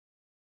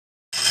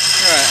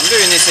Right, I'm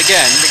doing this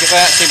again because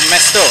I actually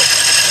messed up.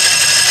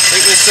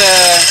 It was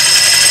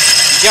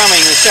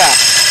jamming the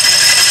shaft,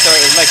 so it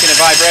was making a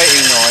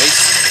vibrating noise.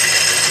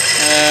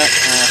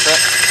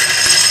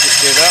 Just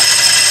do that.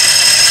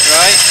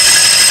 Right.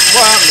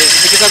 What happened is,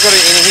 because I've got it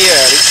in here,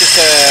 it's just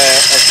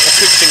a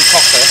friction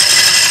copper,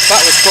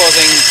 that was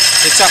causing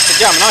the shaft to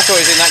jam, and I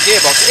thought it was in that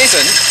gearbox. It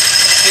isn't.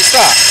 It's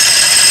that.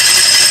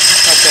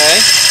 Okay.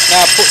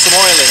 Now I've put some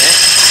oil in it.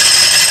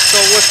 It's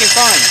all working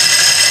fine.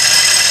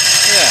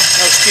 Yeah,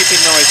 no stupid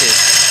noises.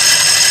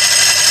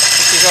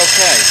 Which is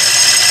okay.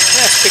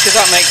 Yes, because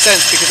that makes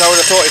sense, because I would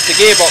have thought if the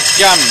gearbox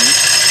jammed,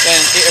 then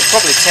it would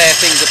probably tear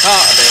things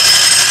apart a bit.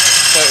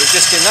 So it was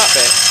just in that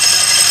bit.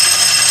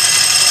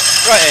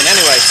 Right then,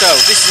 anyway, so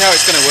this is how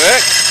it's going to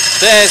work.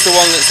 There's the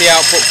one that's the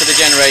output for the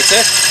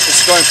generator.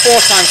 It's going 4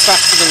 times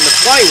faster than the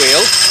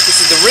flywheel. This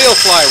is the real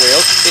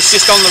flywheel. It's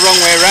just on the wrong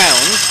way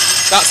round.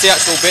 That's the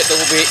actual bit that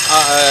will be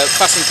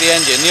fastened to the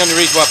engine. The only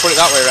reason why I put it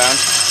that way around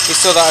is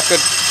so that I could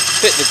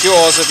fit the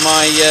jaws of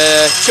my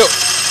chuck,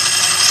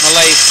 my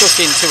lathe chuck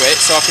into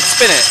it, so I could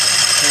spin it.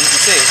 And you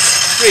can see it's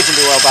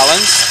reasonably well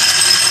balanced.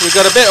 We've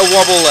got a bit of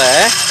wobble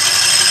there,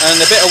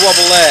 and a bit of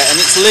wobble there, and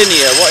it's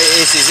linear. What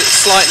it is it's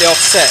slightly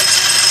offset.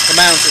 The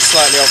mount is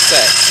slightly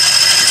offset,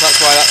 so that's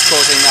why that's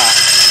causing that.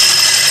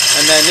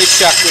 And then this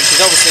shaft, which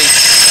is obviously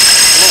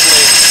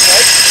lovely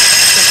shape.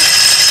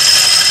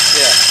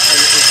 Yeah, and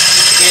it's just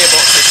the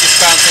gearbox that's just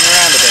bouncing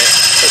around a bit,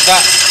 but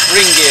that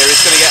ring gear is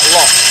going to get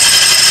locked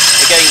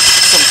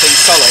against something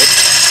solid,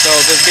 so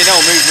there'll be no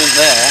movement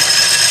there,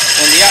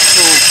 and the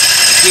actual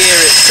gear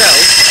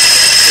itself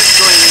that's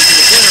going into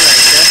the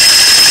generator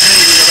is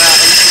moving about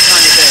a little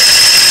tiny bit.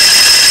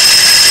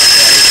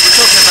 Okay, we're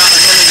talking about a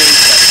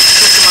millimetre,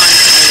 plus or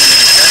minus a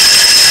millimetre,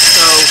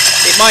 so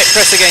it might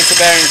press against the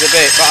bearings a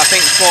bit, but I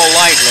think more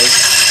likely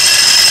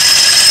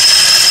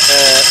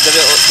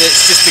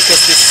it's just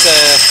because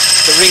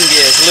the ring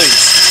gear is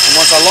loose, and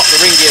once I lock the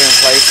ring gear in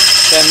place,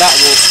 then that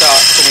will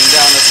start coming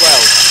down as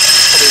well.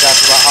 Probably down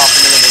to about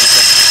 0.5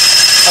 millimetre.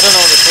 I don't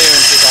know what the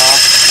clearances are.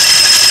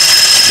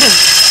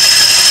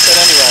 But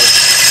anyway,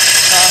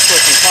 that's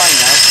working fine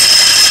now.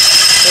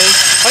 See?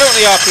 I don't know what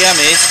the RPM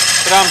is,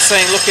 but I'm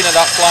saying, looking at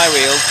that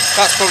flywheel,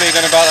 that's probably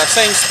going to be about the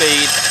same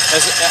speed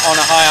as on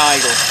a high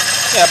idle.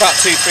 Yeah, about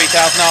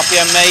 2,000–3,000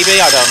 RPM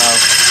maybe, I don't know.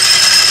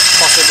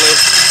 Possibly.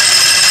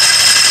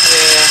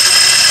 Yeah,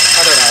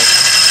 I don't know.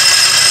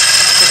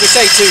 If we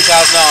say 2,000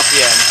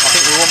 RPM, I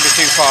think we won't be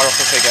too far off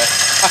the figure.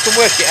 I can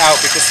work it out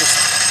because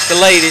the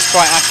lathe is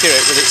quite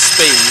accurate with its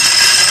speed,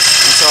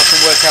 and so I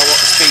can work out what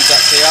the speeds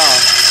actually are.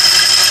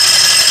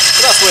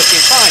 But that's working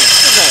fine,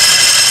 isn't it?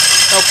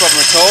 No problem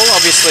at all.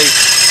 Obviously,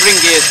 ring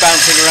gear's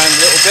bouncing around a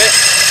little bit,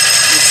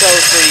 and so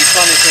is the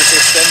planetary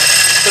system,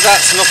 but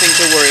that's nothing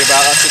to worry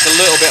about. That's just a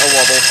little bit of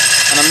wobble,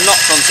 and I'm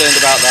not concerned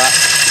about that,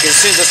 because as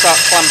soon as I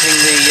start clamping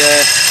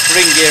the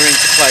ring gear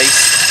into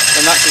place,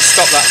 then that should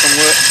stop that from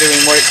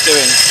doing what it's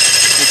doing.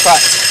 In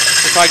fact,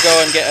 if I go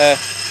and get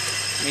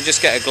let me just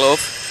get a glove.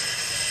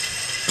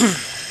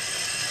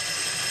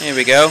 Here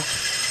we go.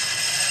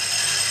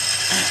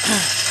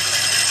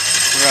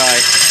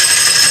 Right,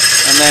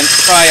 and then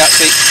if I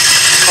actually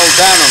hold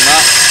down on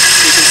that,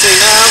 you can see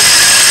now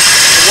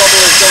the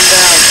wobble has gone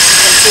down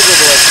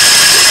considerably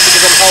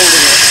because I'm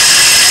holding it.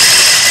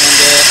 And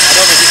I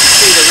don't know if you can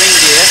see the ring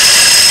gear.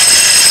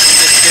 Let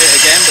me just do it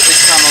again, but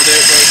this time I'll do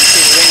it where you can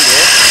see the ring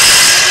gear.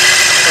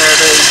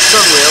 The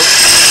sun wheel,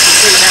 and you can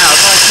see now,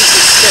 if I keep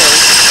it still,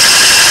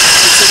 you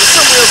can see the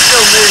sun wheel's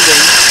still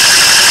moving,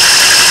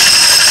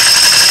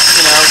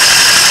 you know,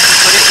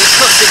 but it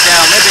cuts it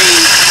down, maybe,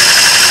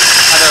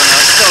 I don't know,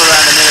 it's still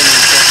around a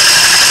millimetre,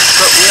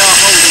 but we are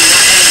holding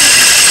that end,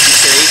 you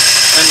see,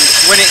 and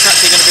when it's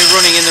actually going to be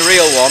running in the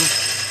real one,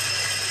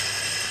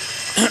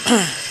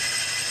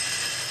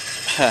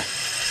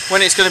 when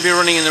it's going to be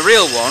running in the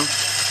real one,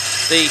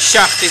 the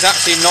shaft is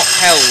actually not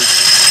held,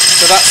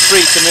 so that's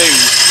free to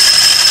move.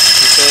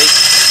 You see,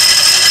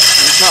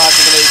 and it's not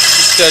actually going to,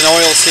 it's just an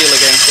oil seal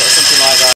against it or something like that.